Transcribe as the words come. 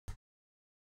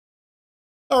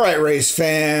All right, race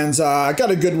fans, I got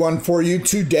a good one for you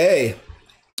today.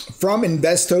 From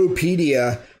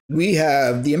Investopedia, we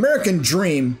have the American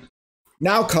Dream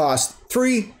now costs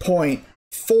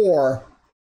 $3.4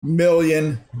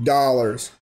 million.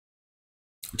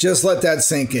 Just let that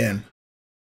sink in.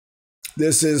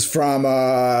 This is from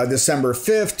December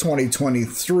 5th,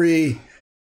 2023.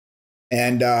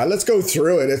 And let's go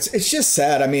through it. It's just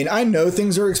sad. I mean, I know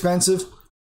things are expensive,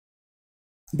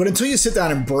 but until you sit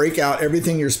down and break out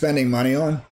everything you're spending money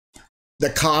on, the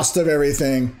cost of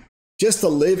everything, just to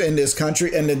live in this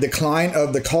country and the decline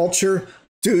of the culture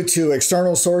due to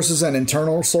external sources and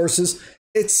internal sources,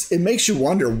 it makes you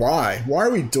wonder why. Why are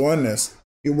we doing this?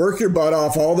 You work your butt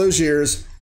off all those years,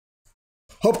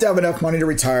 hope to have enough money to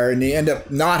retire, and you end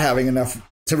up not having enough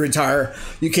to retire.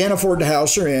 You can't afford the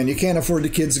house you're in. You can't afford the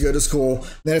kids to go to school.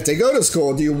 Then if they go to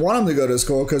school, do you want them to go to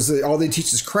school? Because all they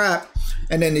teach is crap.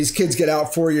 And then these kids get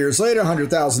out 4 years later,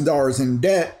 $100,000 in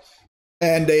debt,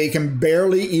 and they can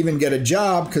barely even get a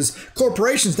job because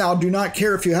corporations now do not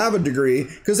care if you have a degree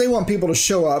because they want people to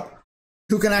show up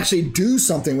who can actually do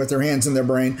something with their hands and their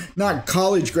brain, not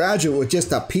college graduate with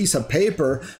just a piece of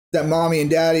paper that mommy and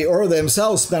daddy or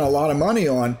themselves spent a lot of money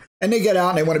on, and they get out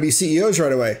and they want to be CEOs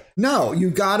right away. No, you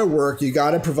got to work. You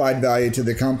got to provide value to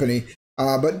the company.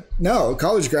 But no,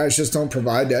 college grads just don't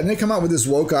provide that. And they come out with this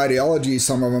woke ideology,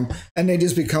 some of them, and they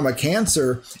just become a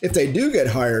cancer if they do get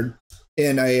hired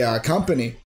in a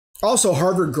company. Also,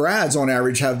 Harvard grads on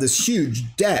average have this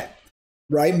huge debt,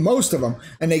 right? Most of them.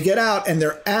 And they get out and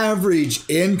their average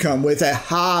income with a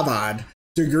Harvard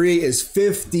degree is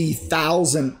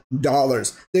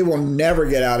 $50,000. They will never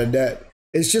get out of debt.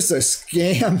 It's just a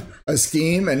scam, a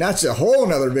scheme, and that's a whole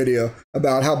nother video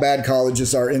about how bad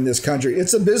colleges are in this country.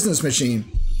 It's a business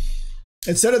machine.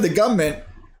 Instead of the government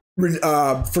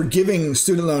forgiving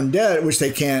student loan debt, which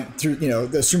they can't through,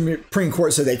 the Supreme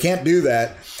Court said they can't do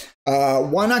that.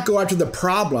 Why not go after the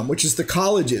problem, which is the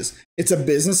colleges? It's a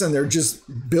business, and they're just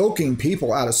bilking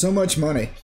people out of so much money.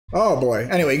 Oh boy.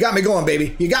 Anyway, you got me going,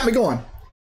 baby. You got me going.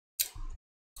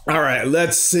 All right,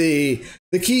 let's see.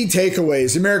 The key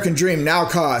takeaways. The American Dream now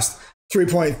costs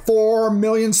 3.4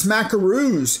 million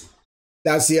smackaroos.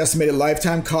 That's the estimated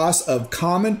lifetime cost of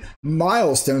common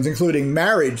milestones, including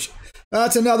marriage.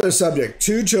 That's another subject.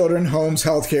 2 children, homes,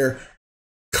 healthcare,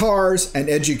 cars, and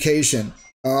education.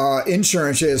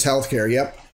 Insurance is healthcare,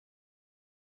 yep.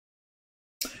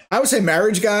 I would say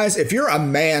marriage, guys, if you're a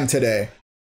man today,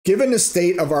 given the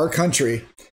state of our country,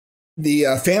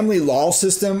 the family law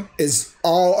system is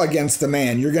all against the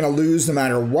man. You're going to lose no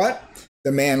matter what.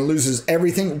 The man loses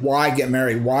everything. Why get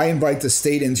married? Why invite the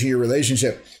state into your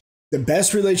relationship? The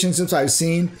best relationships I've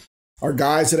seen are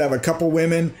guys that have a couple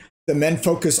women. The men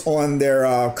focus on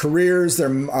their careers,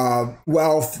 their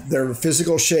wealth, their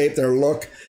physical shape, their look,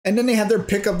 and then they have their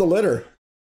pick of the litter.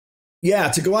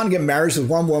 Yeah, to go out and get married with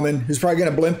one woman who's probably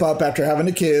going to blimp up after having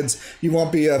the kids, you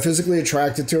won't be physically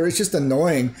attracted to her. It's just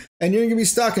annoying. And you're going to be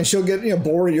stuck, and she'll get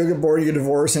bored, you'll get bored, you get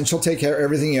divorced, and she'll take care of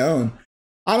everything you own.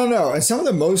 I don't know. And some of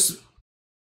the most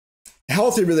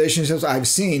healthy relationships I've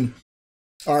seen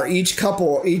are each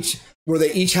couple, where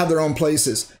they each have their own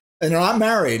places. And they're not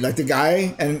married, like the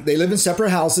guy, and they live in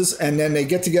separate houses, and then they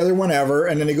get together whenever,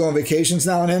 and then they go on vacations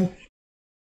now and then.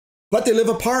 But they live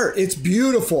apart. It's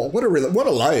beautiful. What a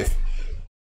life.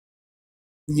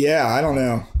 Yeah, I don't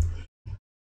know.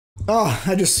 Oh,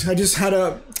 I just had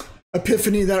a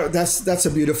epiphany that's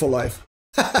a beautiful life.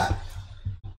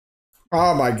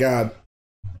 Oh my God.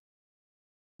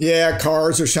 Yeah,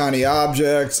 cars are shiny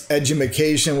objects,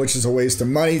 education, which is a waste of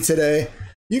money today.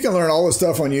 You can learn all this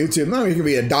stuff on YouTube. Now you can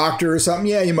be a doctor or something.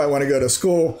 Yeah, you might want to go to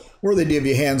school where they give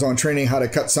you hands-on training how to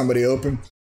cut somebody open.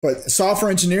 But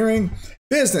software engineering,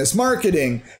 business,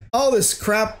 marketing, all this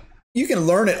crap, you can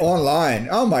learn it online.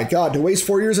 Oh my God, to waste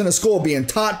 4 years in a school being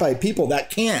taught by people that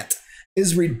can't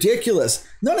is ridiculous.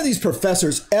 None of these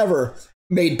professors ever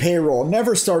made payroll,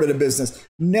 never started a business,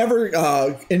 never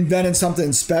invented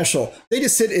something special. They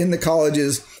just sit in the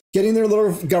colleges, getting their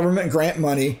little government grant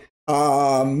money,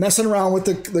 messing around with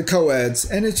the co-eds,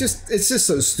 and it's just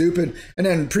so stupid. And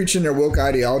then preaching their woke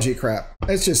ideology crap.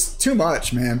 It's just too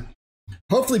much, man.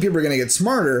 Hopefully people are going to get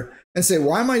smarter and say,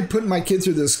 why am I putting my kid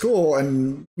through this school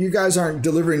and you guys aren't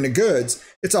delivering the goods?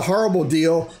 It's a horrible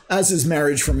deal, as is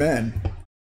marriage for men.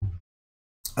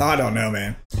 I don't know,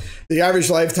 man. The average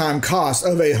lifetime cost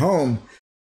of a home,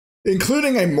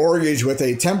 including a mortgage with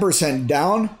a 10%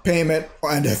 down payment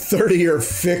and a 30-year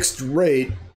fixed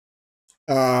rate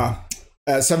at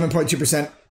 7.2%,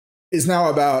 is now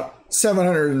about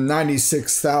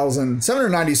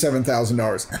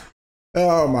 $797,000.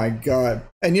 Oh my God.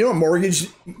 And you know what mortgage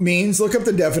means? Look up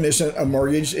the definition of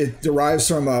mortgage. It derives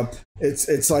from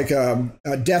it's like a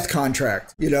death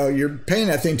contract. You know, you're paying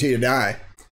that thing till you die.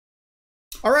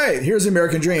 All right, here's the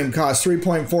American dream. Cost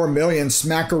 $3.4 million,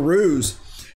 smackaroos.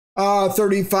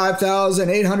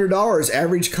 $35,800,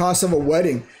 average cost of a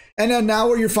wedding. And then now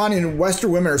what you're finding,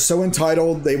 Western women are so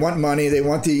entitled. They want money. They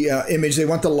want the image. They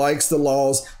want the likes, the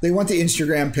lols. They want the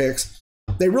Instagram pics.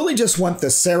 They really just want the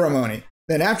ceremony.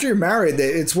 Then after you're married,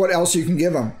 it's what else you can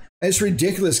give them. It's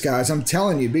ridiculous, guys. I'm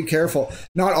telling you, be careful.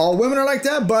 Not all women are like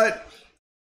that, but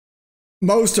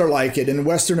most are like it in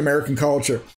Western American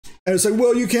culture. And it's like,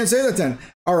 well, you can't say that then.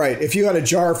 All right, if you had a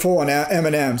jar full of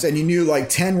M&Ms and you knew like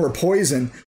 10 were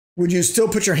poison, would you still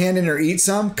put your hand in there and eat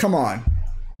some? Come on.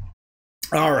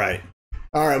 All right.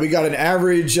 We got an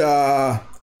average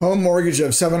home mortgage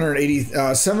of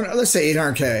 787. Let's say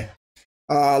 800K.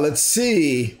 Let's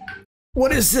see.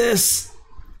 What is this?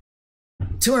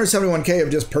 271K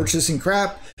of just purchasing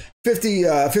crap.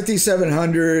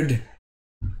 5,700.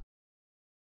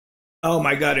 Oh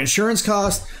my God. Insurance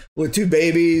cost with 2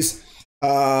 babies.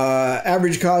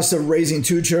 Average cost of raising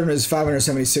 2 children is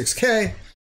 576K.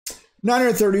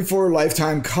 934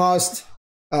 lifetime cost.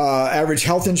 Average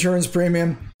health insurance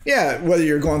premium. Yeah, whether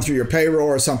you're going through your payroll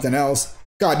or something else.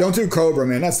 God, don't do Cobra,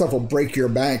 man. That stuff will break your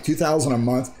bank. $2,000 a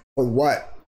month for what?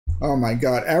 Oh my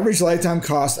God. Average lifetime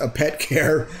cost of pet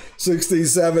care,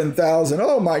 $67,000.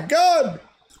 Oh my God.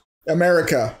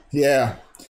 America. Yeah.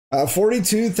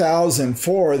 $42,000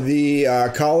 for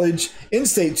the college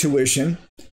in-state tuition,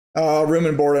 room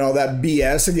and board and all that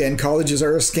BS. Again, colleges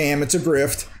are a scam. It's a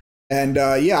grift. And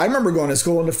yeah, I remember going to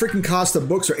school and the freaking cost of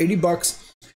books are $80.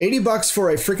 $80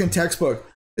 for a freaking textbook.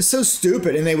 It's so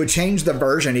stupid. And they would change the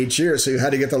version each year. So you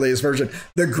had to get the latest version.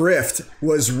 The grift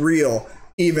was real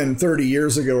even 30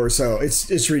 years ago or so.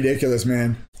 It's ridiculous,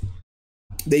 man.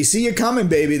 They see you coming,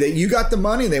 baby, that you got the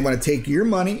money. They want to take your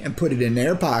money and put it in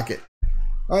their pocket.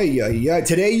 Oh, yeah.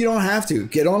 Today, you don't have to.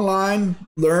 Get online,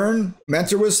 learn,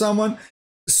 mentor with someone.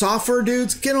 Software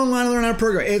dudes, get online and learn how to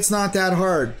program. It's not that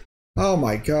hard. Oh,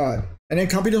 my God. And then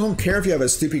companies don't care if you have a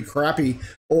stupid, crappy,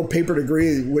 old paper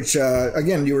degree, which,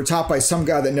 again, you were taught by some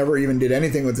guy that never even did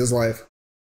anything with his life.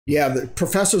 Yeah, the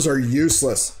professors are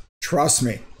useless. Trust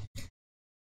me.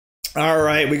 All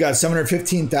right, we got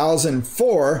 $715,000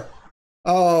 for,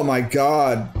 oh, my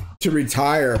God, to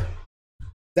retire.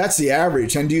 That's the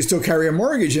average. And do you still carry a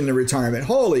mortgage in the retirement?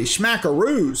 Holy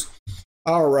schmackaroos.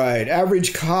 All right.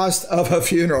 Average cost of a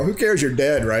funeral. Who cares? You're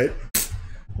dead, right?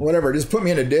 Whatever. Just put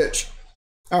me in a ditch.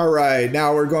 All right.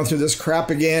 Now we're going through this crap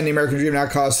again. The American Dream now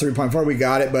costs 3.4. We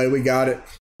got it, buddy. We got it.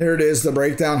 Here it is. The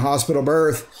breakdown: hospital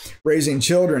birth, raising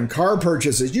children, car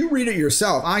purchases. You read it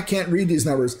yourself. I can't read these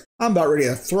numbers. I'm about ready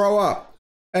to throw up.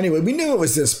 Anyway, we knew it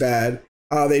was this bad.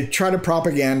 They try to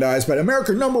propagandize, but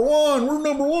America #1, we're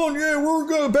 #1, yeah,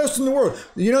 we're the best in the world.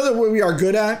 You know that what we are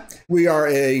good at? We are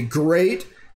a great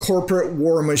corporate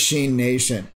war machine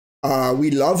nation.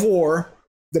 We love war.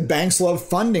 The banks love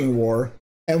funding war.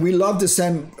 And we love to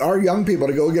send our young people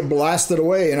to go get blasted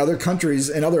away in other countries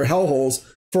and other hellholes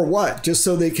for what? Just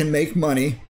so they can make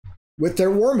money with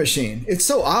their war machine. It's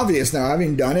so obvious now,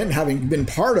 having done it and having been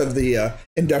part of the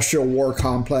industrial war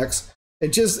complex.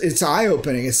 It's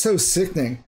eye-opening. It's so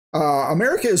sickening.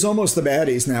 America is almost the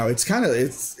baddies now. It's kind of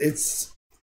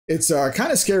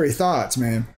scary thoughts,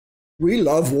 man. We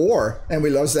love war, and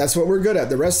that's what we're good at.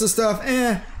 The rest of the stuff,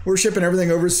 we're shipping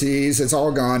everything overseas. It's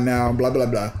all gone now, blah, blah,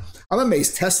 blah. I'm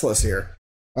amazed Tesla's here.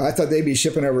 I thought they'd be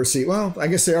shipping overseas. Well, I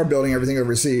guess they are building everything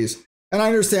overseas. And I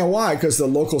understand why, because the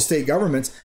local state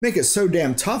governments make it so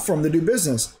damn tough for them to do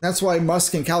business. That's why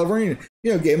Musk in California,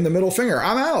 gave him the middle finger.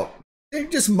 I'm out. They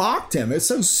just mocked him. It's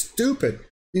so stupid.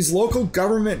 These local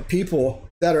government people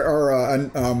that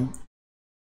are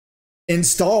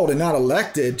installed and not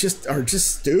elected are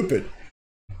just stupid.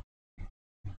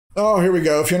 Oh, here we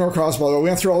go. Funeral costs. We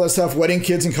went through all that stuff. Wedding,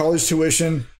 kids, and college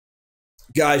tuition.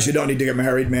 Guys, you don't need to get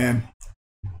married, man.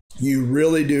 You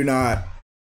really do not.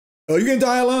 Oh, you're going to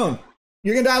die alone.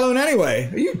 You're going to die alone anyway.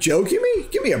 Are you joking me?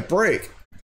 Give me a break.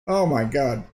 Oh, my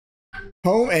God.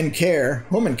 Home and car.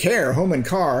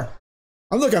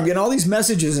 I'm getting all these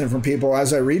messages in from people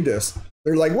as I read this.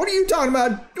 They're like, what are you talking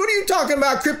about? What are you talking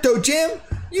about, crypto, Jim?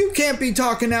 You can't be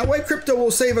talking that way. Crypto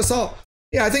will save us all.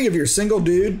 Yeah, I think if you're a single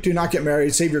dude, do not get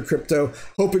married, save your crypto,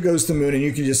 hope it goes to the moon, and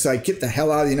you can just get the hell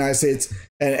out of the United States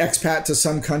and expat to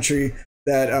some country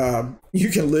that you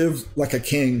can live like a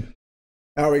king.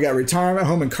 Now we got retirement,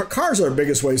 home, and cars are our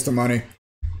biggest waste of money.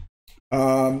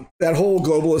 That whole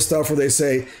globalist stuff where they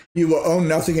say you will own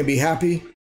nothing and be happy.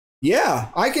 Yeah,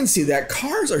 I can see that.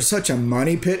 Cars are such a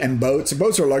money pit, and boats.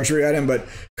 Boats are a luxury item, but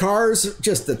cars,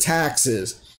 just the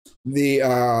taxes, the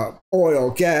oil,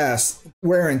 gas,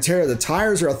 wear and tear. The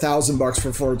tires are $1,000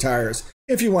 for 4 tires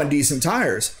if you want decent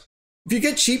tires. If you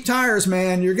get cheap tires,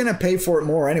 man, you're gonna pay for it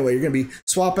more anyway. You're gonna be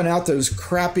swapping out those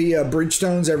crappy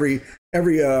Bridgestones every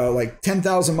like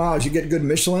 10,000 miles. You get good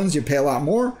Michelins, you pay a lot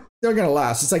more. They're gonna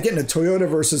last. It's like getting a Toyota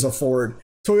versus a Ford.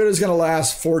 Toyota's gonna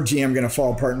last. Ford, GM gonna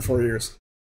fall apart in 4 years.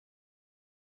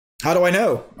 How do I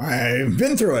know? I've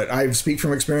been through it. I speak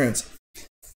from experience.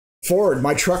 Ford,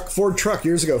 my truck, Ford truck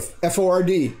years ago,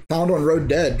 FORD, found on road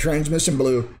dead, transmission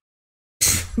blew.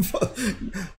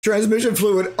 Transmission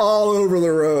fluid all over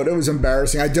the road. It was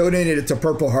embarrassing. I donated it to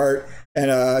Purple Heart,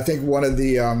 and I think one of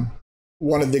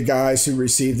the guys who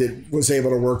received it was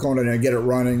able to work on it and get it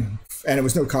running, and it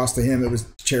was no cost to him. It was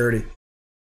charity.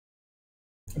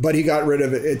 But he got rid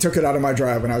of it. It took it out of my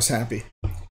drive, and I was happy.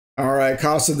 All right,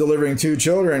 cost of delivering 2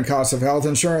 children, cost of health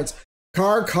insurance,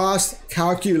 car cost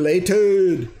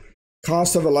calculated,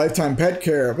 cost of a lifetime pet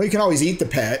care. Well, you can always eat the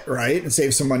pet, right, and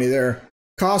save some money there.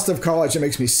 Cost of college, it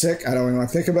makes me sick. I don't even want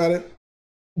to think about it.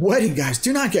 Wedding, guys,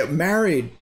 do not get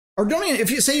married. Or don't even,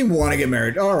 if you say you want to get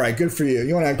married, all right, good for you.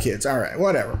 You want to have kids, all right,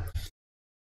 whatever.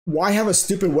 Why have a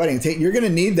stupid wedding? You're going to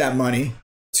need that money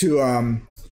to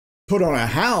put on a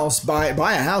house, buy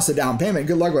a house, a down payment.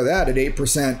 Good luck with that at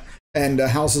 8%. And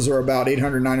houses are about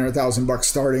 $800,000, $900,000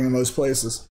 starting in most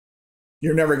places.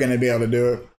 You're never going to be able to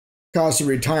do it. Cost of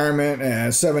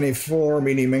retirement, 74,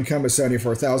 median income is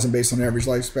 74,000 based on average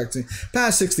life expectancy.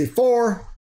 Past 64.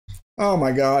 Oh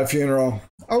my God, funeral.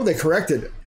 Oh, they corrected.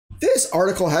 This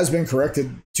article has been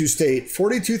corrected to state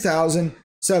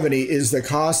 42,070 is the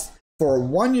cost for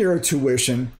 1 year of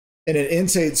tuition in an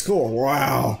in-state school.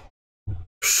 Wow.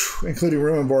 Including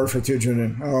room and board for 2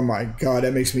 children. Oh my God,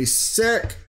 that makes me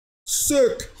sick.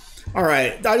 Sick. All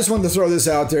right, I just wanted to throw this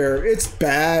out there. It's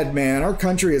bad, man. Our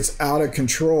country is out of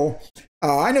control.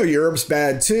 I know Europe's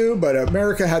bad too, but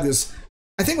America had this.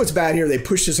 I think what's bad here, they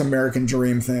push this American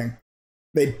dream thing.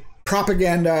 They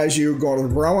propagandize you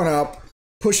growing up,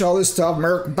 push all this stuff.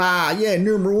 American pie, yeah,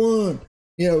 number one.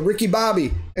 You know, Ricky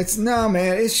Bobby. It's no,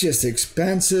 man. It's just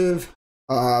expensive.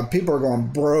 People are going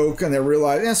broke, and they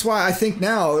realize that's why I think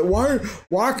now.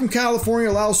 Why can California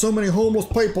allow so many homeless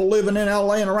people living in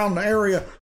LA and around the area?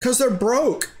 Because they're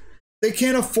broke. They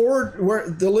can't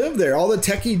afford to live there. All the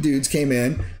techie dudes came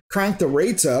in, cranked the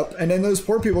rates up, and then those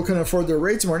poor people couldn't afford their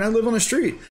rates anymore. Now live on the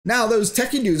street. Now those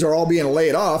techie dudes are all being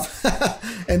laid off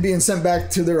and being sent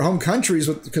back to their home countries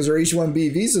because their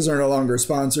H-1B visas are no longer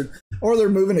sponsored, or they're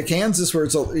moving to Kansas where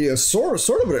it's sort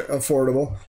of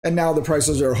affordable. And now the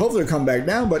prices are hopefully come back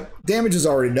down, but damage is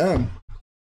already done.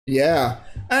 Yeah.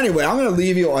 Anyway, I'm going to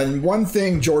leave you on one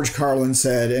thing George Carlin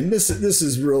said, and this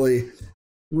is really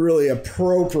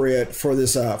appropriate for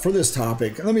this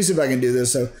topic. Let me see if I can do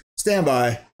this. So stand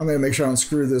by. I'm going to make sure I don't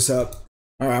screw this up.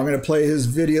 All right, I'm going to play his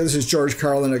video. This is George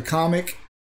Carlin, a comic,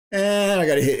 and I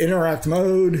got to hit interact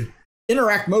mode.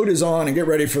 Interact mode is on, and get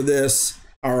ready for this.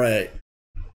 All right.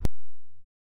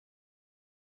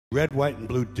 Red, white, and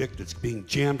blue dick that's being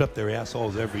jammed up their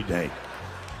assholes every day.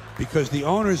 Because the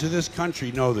owners of this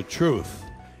country know the truth.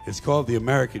 It's called the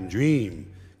American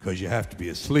dream, because you have to be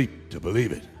asleep to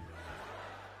believe it.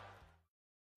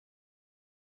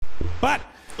 But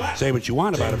say what you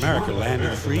want about America, land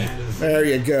of free. There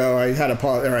you go. I had a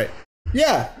pause. All right.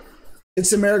 Yeah.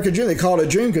 It's American dream. They call it a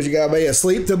dream because you got to be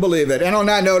asleep to believe it. And on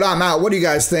that note, I'm out. What do you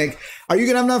guys think? Are you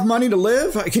going to have enough money to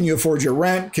live? Can you afford your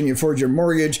rent? Can you afford your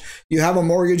mortgage? You have a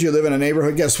mortgage. You live in a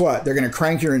neighborhood. Guess what? They're going to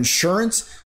crank your insurance.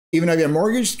 Even though you have a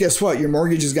mortgage, guess what? Your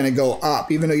mortgage is going to go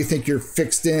up. Even though you think you're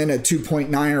fixed in at 2.9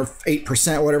 or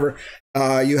 8%, whatever.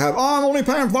 You have, I'm only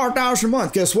paying $4,000 a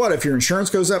month. Guess what? If your insurance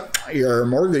goes up, your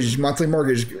monthly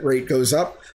mortgage rate goes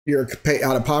up. Your pay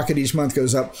out of pocket each month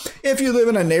goes up. If you live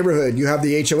in a neighborhood, you have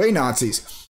the HOA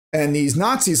Nazis. And these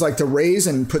Nazis like to raise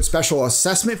and put special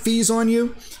assessment fees on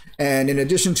you. And in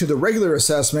addition to the regular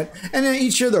assessment, and then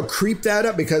each year they'll creep that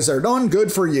up because they're done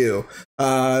good for you.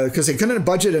 Because they couldn't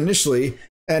budget initially.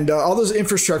 And all those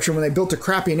infrastructure, when they built a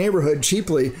crappy neighborhood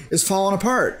cheaply, is falling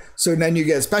apart. So then you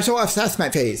get special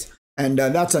assessment fees. And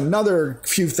that's another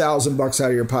few $1,000 out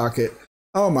of your pocket.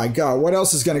 Oh my God, what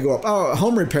else is going to go up? Oh,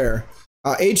 home repair.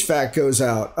 HVAC goes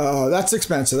out. Oh, that's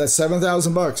expensive. That's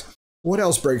 $7,000. What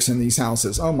else breaks in these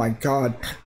houses? Oh my God.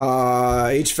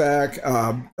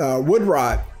 HVAC, wood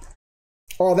rot.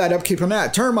 All that upkeep on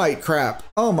that. Termite crap.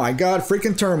 Oh my God,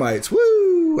 freaking termites.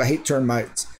 Woo! I hate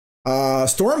termites.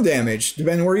 Storm damage,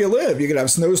 depending where you live. You could have a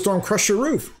snowstorm crush your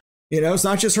roof. You know, it's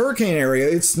not just hurricane area.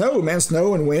 It's snow, man.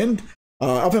 Snow and wind.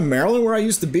 Up in Maryland, where I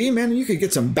used to be, man, you could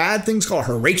get some bad things called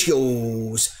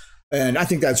Horatios. And I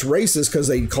think that's racist because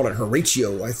they call it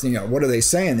Horatio. I think, what are they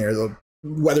saying there? The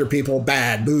weather people,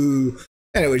 bad, boo.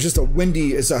 Anyway, it's just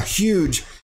it's a huge,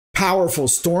 powerful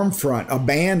storm front. A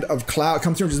band of cloud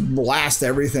comes through and just blast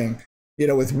everything,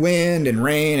 with wind and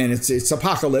rain, and it's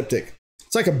apocalyptic.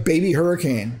 It's like a baby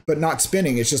hurricane, but not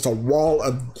spinning. It's just a wall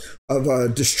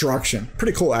of destruction.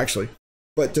 Pretty cool, actually,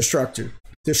 but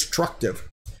destructive.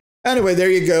 Anyway, there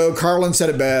you go. Carlin said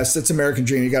it best. It's American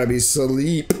dream. You got to be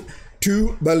asleep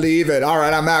to believe it. All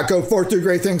right, I'm out. Go forth, do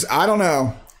great things. I don't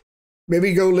know.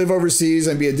 Maybe go live overseas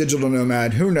and be a digital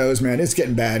nomad. Who knows, man? It's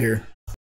getting bad here.